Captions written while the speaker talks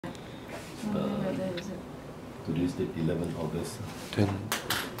is it? Today's date 11 August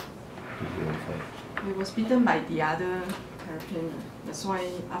 2005. He was bitten by the other terrapin. That's why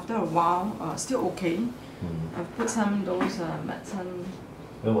after a while, still okay. I've put some those medicine.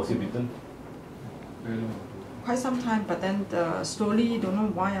 When was he bitten? Quite some time, but then slowly, don't know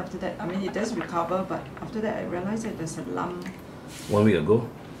why after that. I mean, it does recover, but after that I realized that there's a lump. 1 week ago?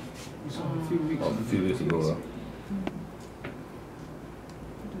 A few weeks. A few weeks ago. I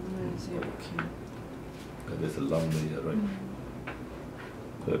don't know, is it okay? There's a lump there, right?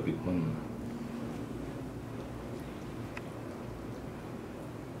 Quite a big one.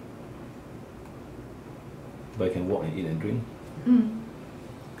 But I can walk and eat and drink?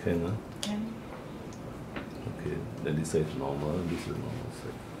 Can, huh? Can. Okay, then this side is normal, this is normal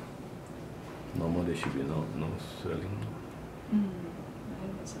side. Normal, there should be no swelling. I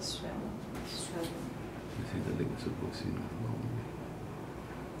think it's a swelling. You see the leg is supposed to be normal.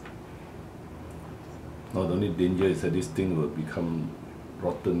 Now the only danger is that this thing will become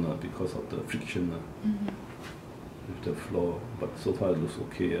rotten because of the friction with the floor. But so far it looks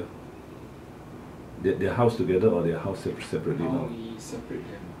okay. They're housed together or they're housed separately now? We separate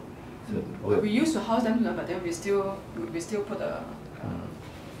them. We used to house them together, but then we still put a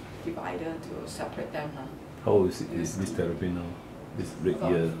divider to separate them. How old is this terrapin now? This red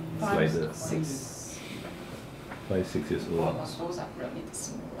ear slider? 5, 6 years old. Those are really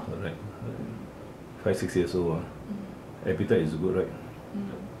small. Correct. 5, 6 years old. Appetite is good, right?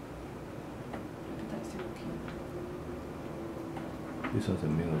 Appetite is still okay. This one's a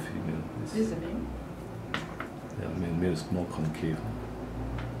male or female? This is a male? Yeah, male is more concave.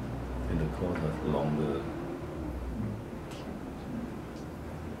 And the claws are longer.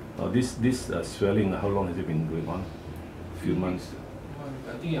 Now this swelling, how long has it been going on? A few months?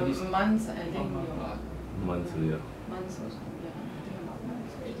 I think at least months, I think. Months, yeah. Months or so, yeah. I think about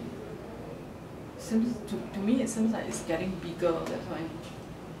months already. Seems to me it seems like it's getting bigger, that's why.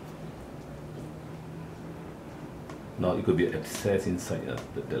 Now it could be abscess inside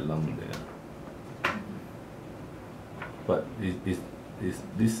the lung there. But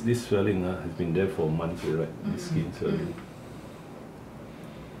this swelling has been there for months, right? This skin swelling.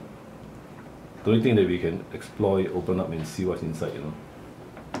 The only thing that we can explore, open up and see what's inside,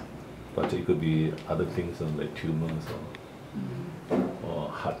 But it could be other things like tumors or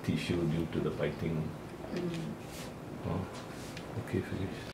heart tissue due to the biting. Okay, finish.